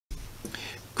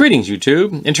Greetings,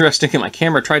 YouTube. Interesting, my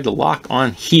camera tried to lock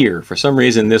on here. For some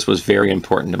reason, this was very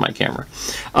important to my camera.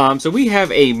 So we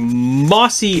have a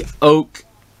Mossy Oak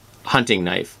hunting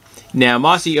knife. Now,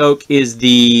 Mossy Oak is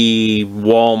the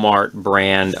Walmart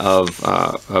brand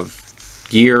of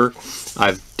gear.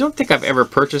 I don't think I've ever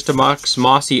purchased a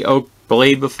Mossy Oak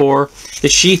blade before. The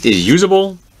sheath is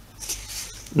usable.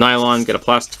 Nylon, got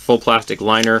a full plastic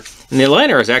liner. And the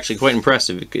liner is actually quite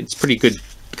impressive. It's pretty good.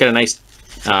 It's got a nice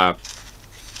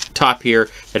top here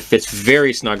that fits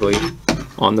very snugly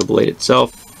on the blade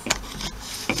itself.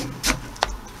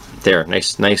 There,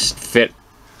 nice fit.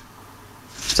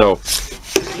 So,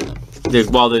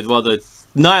 while the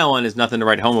nylon is nothing to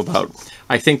write home about,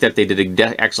 I think that they did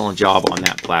an excellent job on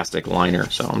that plastic liner.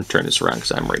 So I'm going to turn this around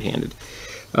because I'm right-handed.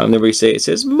 There we say it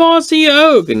says Mossy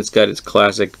Oak, and it's got its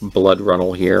classic blood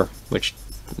runnel here, which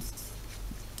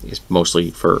is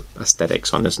mostly for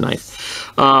aesthetics on this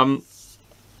knife.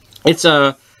 It's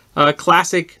a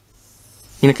classic,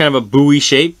 kind of a buoy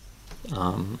shape.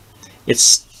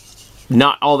 It's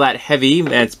not all that heavy,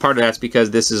 and it's part of that's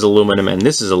because this is aluminum and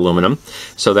this is aluminum,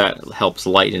 so that helps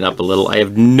lighten it up a little. I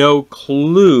have no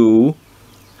clue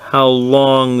how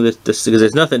long this because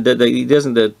there's nothing that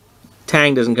the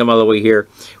tang doesn't come all the way here.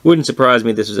 Wouldn't surprise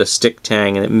me if this was a stick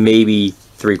tang and it may be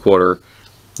 3/4.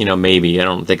 Maybe. I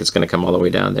don't think it's going to come all the way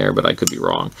down there, but I could be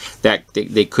wrong. That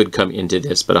they could come into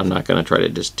this, but I'm not going to try to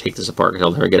just take this apart because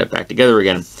I'll never get it back together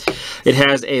again. It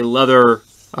has a leather,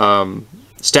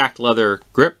 stacked leather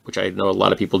grip, which I know a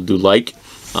lot of people do like.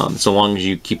 So long as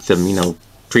you keep them,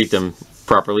 treat them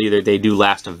properly, they do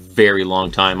last a very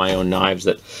long time. I own knives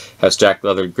that have stacked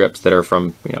leather grips that are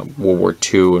from, World War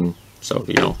II, and so,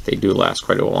 they do last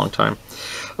quite a long time.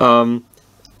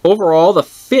 Overall, the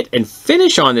fit and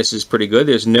finish on this is pretty good.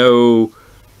 There's no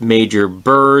major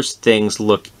burrs. Things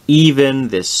look even.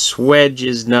 This swedge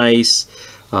is nice.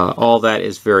 All that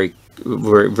is very,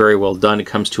 very well done. It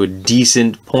comes to a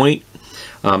decent point.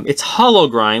 It's hollow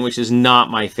grind, which is not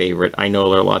my favorite. I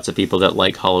know there are lots of people that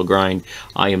like hollow grind.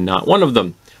 I am not one of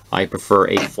them. I prefer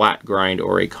a flat grind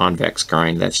or a convex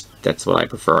grind. That's what I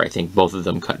prefer. I think both of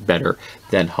them cut better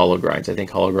than hollow grinds. I think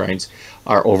hollow grinds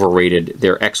are overrated.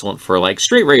 They're excellent for like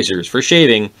straight razors, for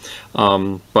shaving,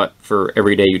 but for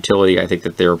everyday utility, I think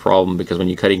that they're a problem because when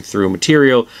you're cutting through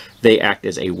material, they act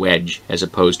as a wedge as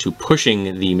opposed to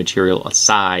pushing the material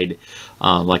aside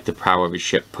like the prow of a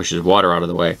ship pushes water out of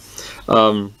the way.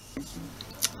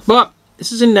 But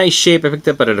this is in nice shape. I picked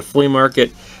it up at a flea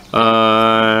market.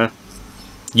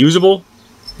 Usable,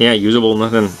 yeah, usable.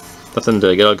 Nothing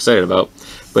to get all excited about,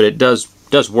 but it does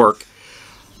work.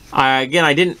 Again,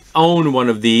 I didn't own one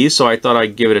of these, so I thought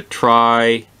I'd give it a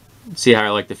try, see how I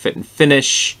like the fit and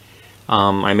finish.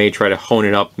 I may try to hone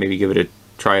it up, maybe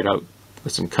try it out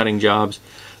with some cutting jobs.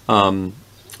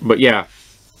 But yeah,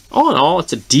 all in all,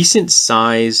 it's a decent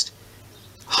sized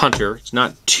hunter. It's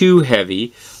not too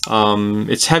heavy.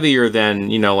 It's heavier than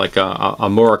like a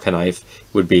Morica knife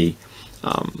would be.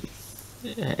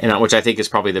 Which I think is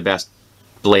probably the best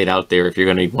blade out there if you're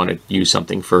going to want to use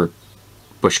something for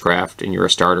bushcraft and you're a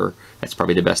starter. That's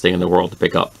probably the best thing in the world to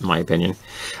pick up, in my opinion.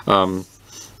 But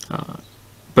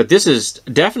this is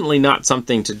definitely not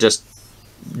something to just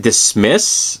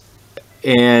dismiss,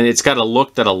 and it's got a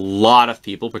look that a lot of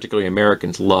people, particularly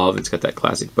Americans, love. It's got that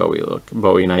classic Bowie look,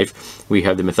 Bowie knife. We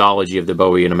have the mythology of the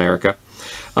Bowie in America.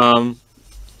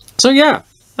 So yeah.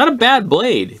 Not a bad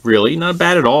blade, really. Not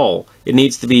bad at all. It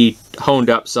needs to be honed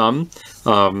up some.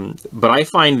 But I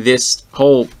find this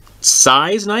whole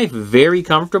size knife very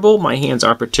comfortable. My hands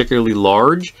aren't particularly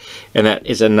large, and that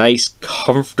is a nice,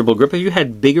 comfortable grip. If you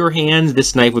had bigger hands,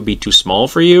 this knife would be too small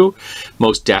for you,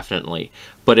 most definitely.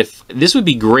 But if this would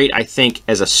be great, I think,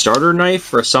 as a starter knife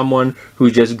for someone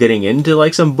who's just getting into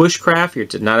like some bushcraft.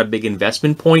 It's not a big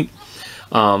investment point.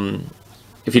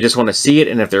 If you just want to see it,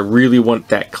 and if they really want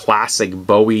that classic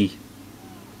Bowie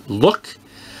look,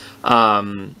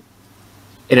 and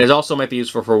it also might be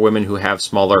useful for women who have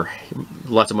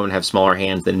lots of women have smaller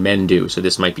hands than men do, so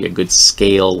this might be a good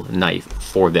scale knife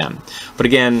for them. But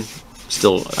again,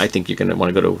 still, I think you're going to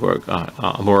want to go to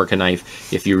a Morica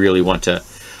knife if you really want to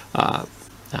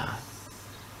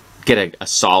get a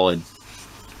solid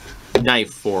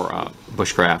knife for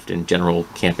bushcraft and general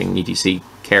camping, etc.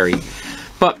 carry.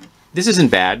 But this isn't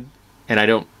bad, and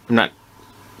I'm not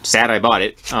sad I bought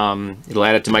it. It'll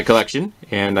add it to my collection,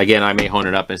 and again, I may hone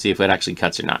it up and see if it actually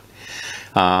cuts or not.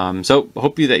 So,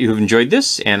 hope that you have enjoyed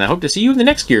this, and I hope to see you in the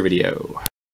next gear video.